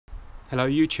Hello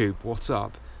YouTube, what's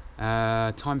up?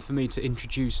 Time for me to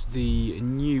introduce the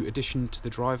new addition to the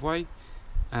driveway.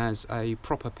 As a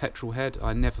proper petrol head,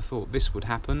 I never thought this would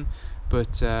happen,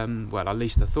 but well, at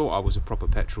least I thought I was a proper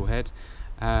petrol head.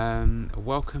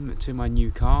 Welcome to my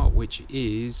new car, which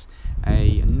is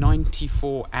a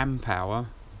 94 amp hour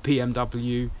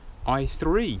BMW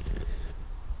i3.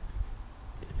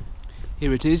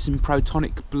 Here it is in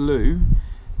Protonic blue.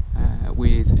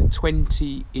 With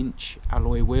 20-inch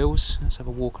alloy wheels. Let's have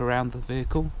a walk around the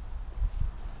vehicle.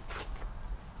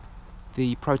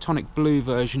 The Protonic blue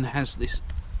version has this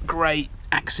grey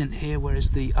accent here,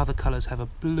 whereas the other colours have a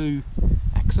blue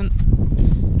accent.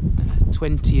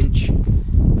 20-inch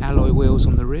alloy wheels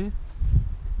on the rear.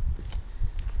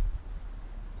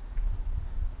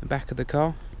 The back of the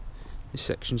car. This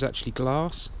section's actually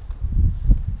glass.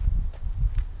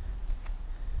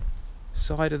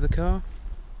 Side of the car.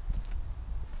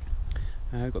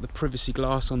 Got the privacy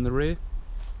glass on the rear,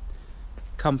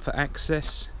 comfort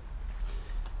access,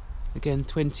 again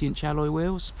 20-inch alloy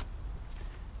wheels.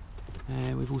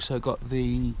 We've also got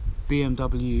the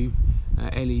BMW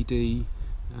LED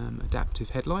adaptive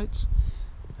headlights.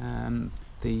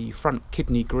 The front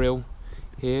kidney grille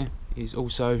here is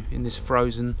also in this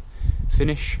frozen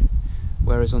finish,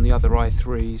 whereas on the other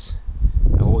i3s,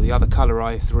 or the other colour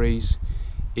i3s,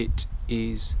 it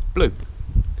is blue.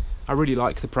 I really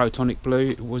like the Protonic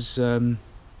blue. It was wasn't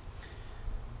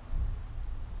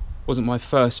my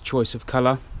first choice of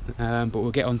colour, but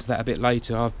we'll get onto that a bit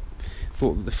later. I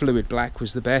thought that the fluid black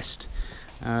was the best,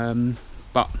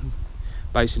 but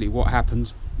basically what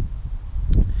happened,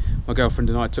 my girlfriend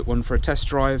and I took one for a test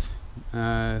drive.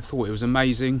 Thought it was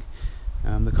amazing.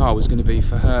 The car was going to be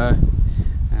for her.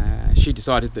 She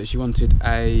decided that she wanted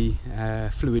a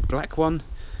fluid black one.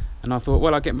 And I thought,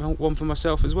 well, I'll get one for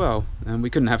myself as well. And we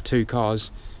couldn't have two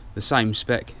cars the same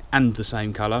spec and the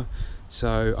same colour,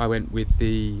 so I went with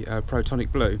the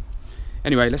Protonic blue.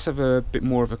 Anyway, let's have a bit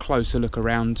more of a closer look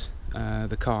around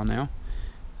the car now.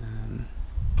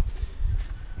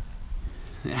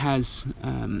 It has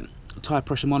tyre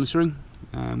pressure monitoring,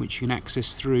 which you can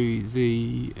access through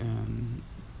the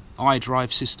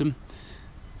iDrive system.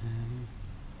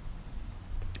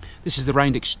 This is the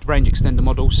range extender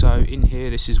model, so in here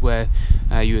this is where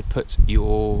you would put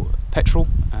your petrol,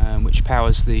 which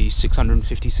powers the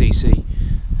 650cc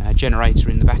generator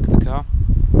in the back of the car.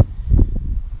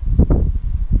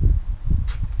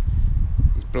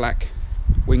 These black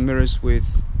wing mirrors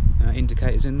with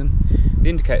indicators in them. The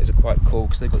indicators are quite cool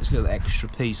because they've got this little extra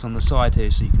piece on the side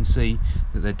here, so you can see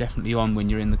that they're definitely on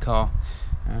when you're in the car.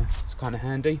 It's kind of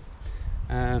handy.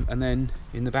 And then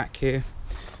in the back here,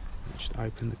 just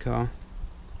open the car.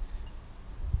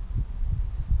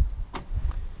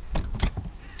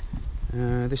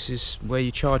 This is where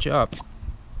you charge it up.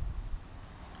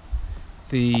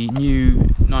 The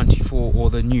new 94 or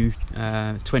the new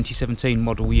 2017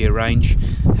 model year range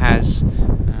has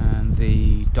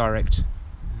the direct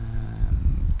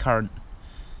current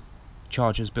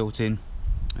chargers built in.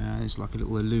 There's like a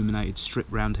little illuminated strip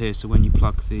round here, so when you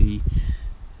plug the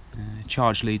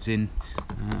charge leads in,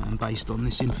 and based on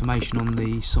this information on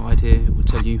the side here, it will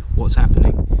tell you what's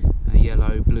happening.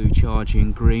 Yellow, blue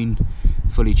charging, green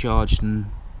fully charged, and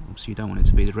obviously you don't want it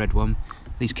to be the red one.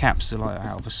 These caps are like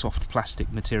out of a soft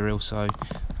plastic material, so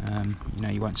you know,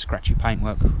 you won't scratch your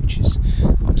paintwork, which is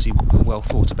obviously a well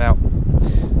thought about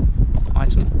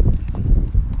item.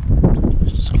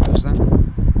 Let's just close that.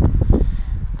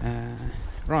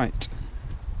 Right.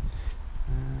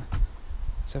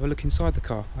 Let's have a look inside the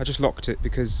car. I just locked it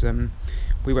because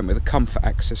we went with a comfort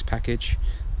access package,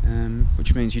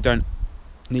 which means you don't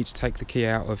need to take the key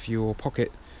out of your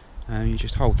pocket. You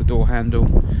just hold the door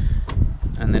handle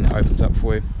and then it opens up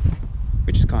for you,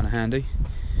 which is kind of handy.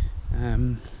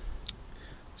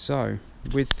 So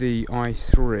with the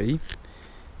i3,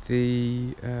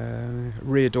 the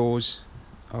rear doors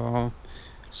are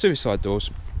suicide doors.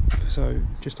 So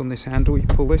just on this handle you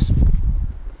pull this,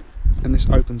 and this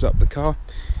opens up the car,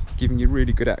 giving you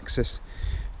really good access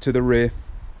to the rear,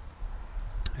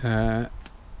 and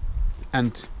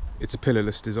it's a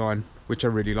pillarless design, which I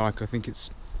really like. I think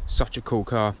it's such a cool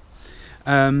car.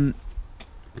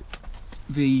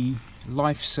 The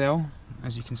life cell,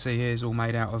 as you can see here, is all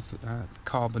made out of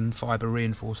carbon fibre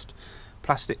reinforced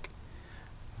plastic.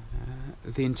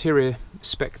 The interior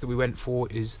spec that we went for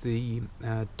is the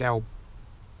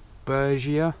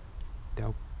Dalbergia,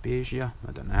 I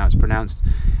don't know how it's pronounced,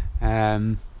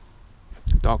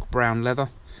 dark brown leather,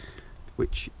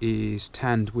 which is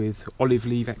tanned with olive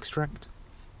leaf extract.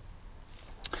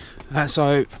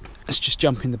 So let's just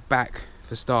jump in the back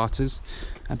for starters.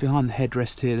 And behind the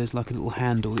headrest here there's like a little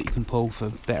handle that you can pull for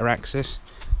better access.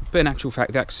 But in actual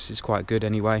fact the access is quite good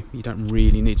anyway, you don't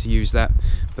really need to use that.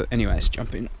 But anyway, let's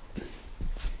jump in.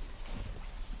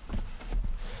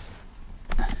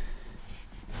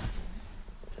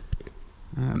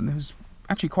 There's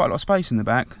actually quite a lot of space in the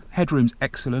back. Headroom's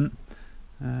excellent.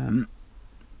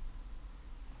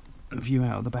 View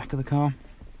out of the back of the car.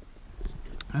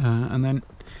 And then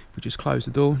if we just close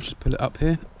the door, just pull it up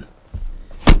here.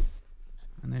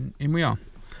 And then in we are.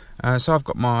 So I've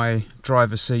got my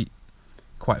driver's seat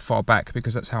quite far back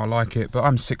because that's how I like it. But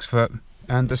I'm 6 foot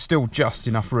and there's still just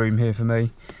enough room here for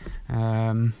me.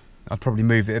 I'd probably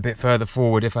move it a bit further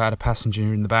forward if I had a passenger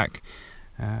in the back.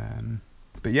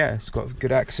 But yeah, it's got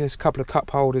good access, a couple of cup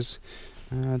holders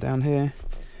down here.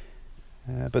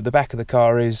 But the back of the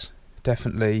car is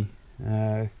definitely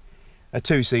a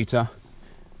 2-seater,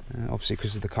 obviously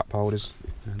because of the cup holders.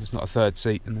 There's not a third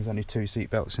seat and there's only 2 seat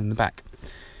belts in the back.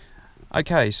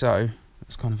 Okay, so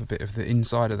that's kind of a bit of the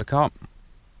inside of the car.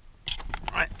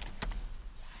 Right,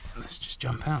 let's just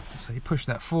jump out. So you push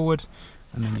that forward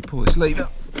and then you pull this lever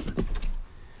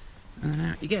and then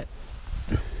out you get.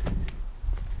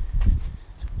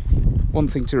 One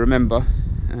thing to remember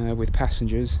with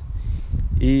passengers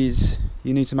is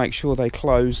you need to make sure they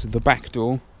close the back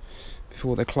door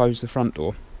before they close the front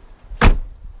door.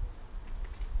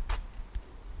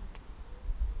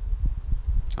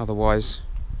 Otherwise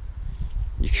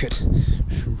you could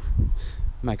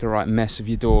make a right mess of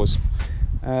your doors.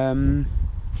 What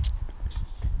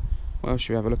else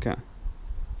should we have a look at?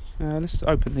 Let's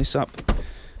open this up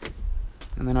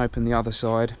and then open the other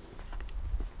side.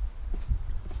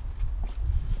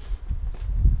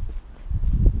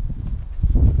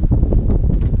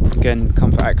 Again,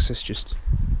 comfort access just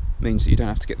means that you don't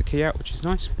have to get the key out, which is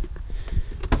nice.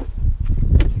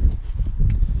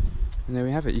 And there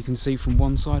we have it, you can see from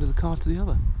one side of the car to the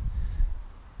other.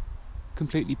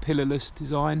 Completely pillarless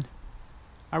design.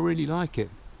 I really like it.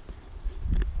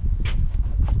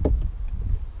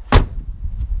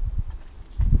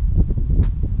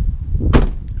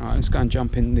 Alright, let's go and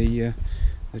jump in the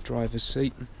driver's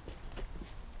seat.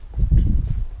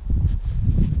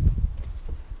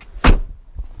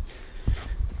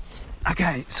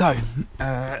 Okay, so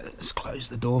let's close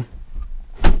the door.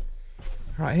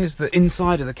 Right, here's the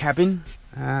inside of the cabin.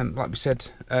 Like we said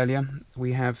earlier,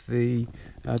 we have the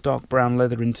dark brown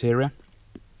leather interior,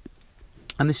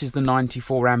 and this is the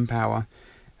 94 amp hour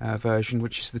version,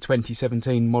 which is the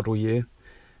 2017 model year.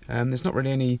 There's not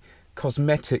really any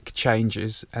cosmetic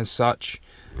changes as such,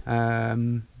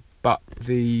 but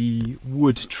the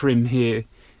wood trim here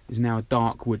is now a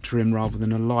dark wood trim rather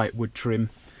than a light wood trim.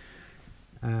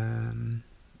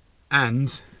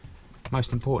 And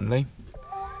most importantly,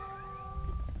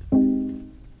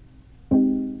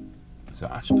 so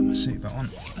I just put my seatbelt on.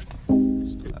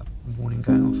 Stop that warning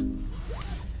going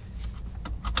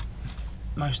off.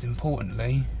 Most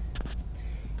importantly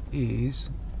is,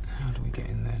 how do we get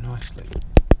in there nicely?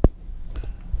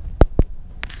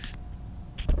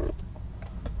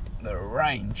 The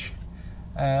range.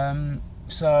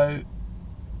 So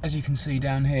as you can see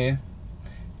down here,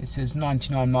 it says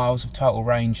 99 miles of total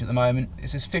range at the moment.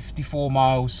 It says 54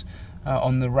 miles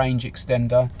on the range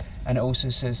extender, and it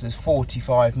also says there's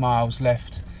 45 miles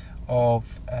left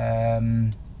of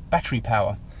battery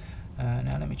power.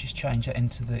 Now let me just change that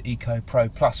into the Eco Pro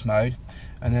Plus mode,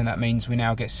 and then that means we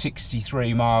now get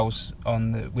 63 miles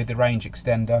on with the range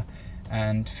extender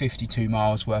and 52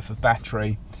 miles worth of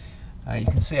battery. You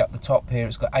can see up the top here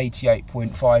it's got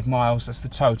 88.5 miles. That's the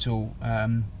total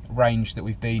range that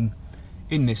we've been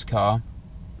in this car,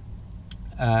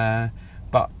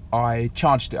 but I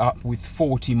charged it up with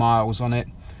 40 miles on it,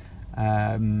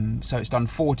 so it's done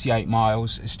 48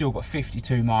 miles. It's still got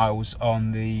 52 miles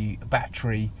on the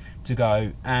battery to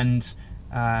go, and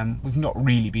we've not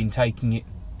really been taking it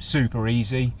super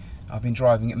easy. I've been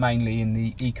driving it mainly in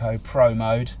the Eco Pro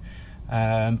mode,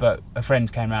 but a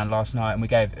friend came around last night and we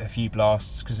gave it a few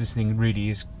blasts because this thing really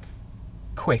is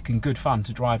quick and good fun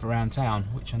to drive around town,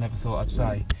 which I never thought I'd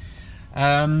say.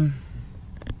 Got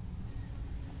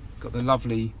the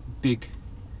lovely big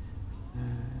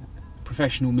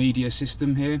professional media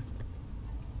system here.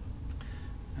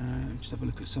 Just have a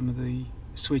look at some of the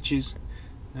switches.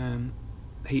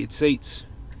 Heated seats,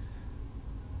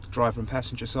 driver and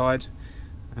passenger side,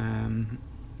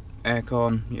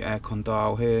 aircon, your aircon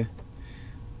dial here,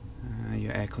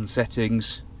 your aircon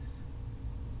settings,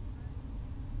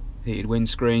 heated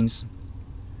windscreens,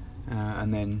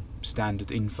 and then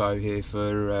standard info here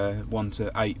for 1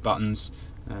 to 8 buttons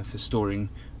for storing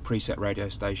preset radio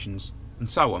stations and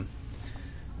so on.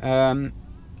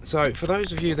 So for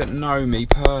those of you that know me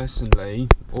personally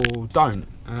or don't,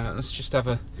 let's just have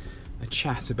a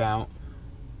chat about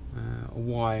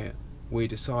why we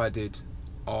decided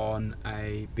on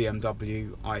a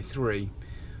BMW i3.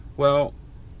 Well,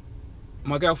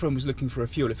 my girlfriend was looking for a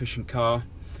fuel efficient car,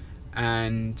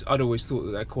 and I'd always thought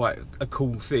that they're quite a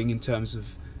cool thing in terms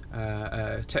of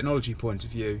a technology point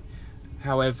of view.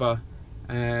 However,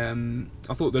 I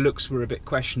thought the looks were a bit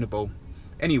questionable.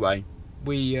 Anyway,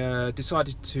 we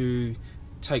decided to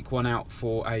take one out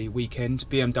for a weekend.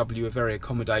 BMW are very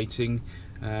accommodating.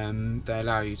 They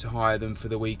allow you to hire them for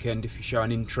the weekend if you show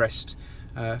an interest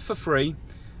for free.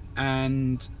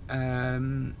 And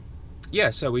yeah,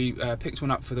 so we picked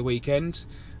one up for the weekend,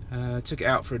 took it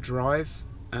out for a drive,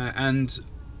 and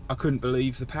I couldn't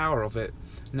believe the power of it.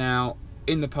 Now,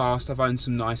 in the past I've owned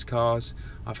some nice cars.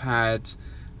 I've had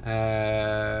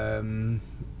Porsche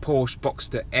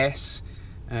Boxster S,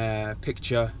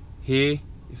 picture here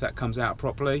if that comes out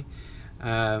properly.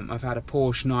 I've had a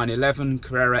Porsche 911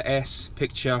 Carrera S,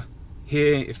 picture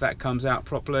here if that comes out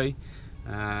properly.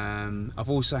 I've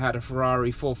also had a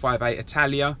Ferrari 458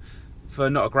 Italia for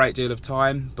not a great deal of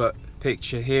time, but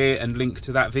picture here and link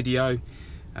to that video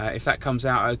if that comes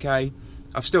out okay.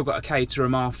 I've still got a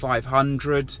Caterham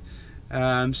R500,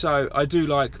 so I do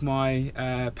like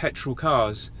my petrol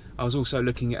cars. I was also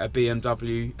looking at a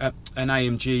BMW, an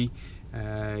AMG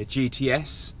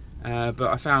GTS, but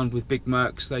I found with big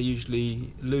Mercs they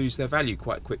usually lose their value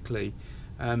quite quickly,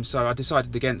 so I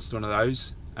decided against one of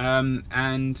those,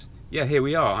 and yeah, here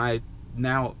we are. I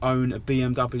now own a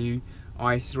BMW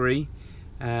i3.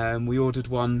 We ordered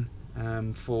one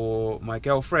for my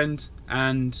girlfriend,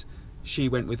 and she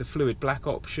went with the fluid black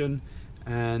option,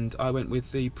 and I went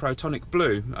with the Protonic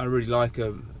blue. I really like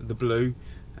the blue.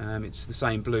 It's the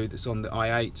same blue that's on the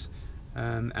i8,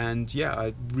 and yeah,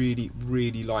 I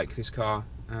really like this car.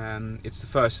 It's the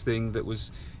first thing that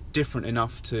was different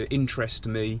enough to interest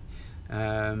me,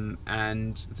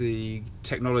 and the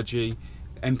technology,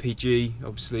 MPG,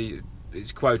 obviously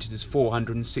it's quoted as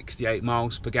 468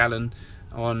 miles per gallon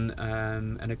on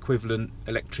an equivalent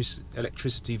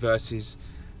electricity versus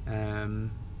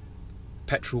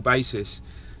petrol basis.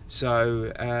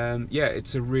 So yeah,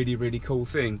 it's a really cool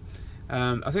thing.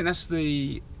 I think that's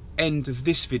the end of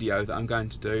this video that I'm going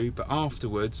to do, but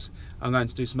afterwards I'm going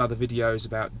to do some other videos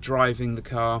about driving the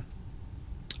car,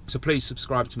 so please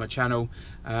subscribe to my channel.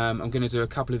 I'm going to do a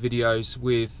couple of videos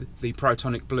with the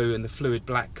Protonic blue and the fluid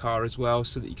black car as well,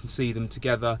 so that you can see them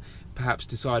together, perhaps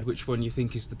decide which one you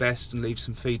think is the best and leave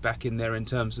some feedback in there in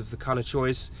terms of the colour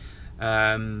choice.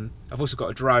 I've also got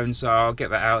a drone, so I'll get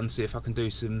that out and see if I can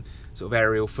do some sort of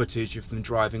aerial footage of them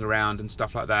driving around and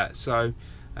stuff like that. So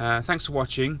thanks for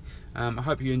watching. I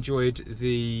hope you enjoyed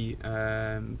the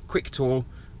quick tour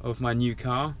of my new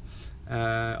car.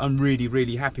 I'm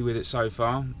really happy with it so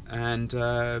far, and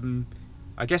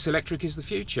I guess electric is the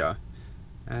future,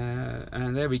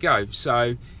 and there we go.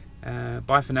 So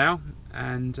bye for now,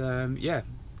 and yeah,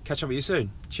 catch up with you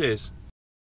soon. Cheers.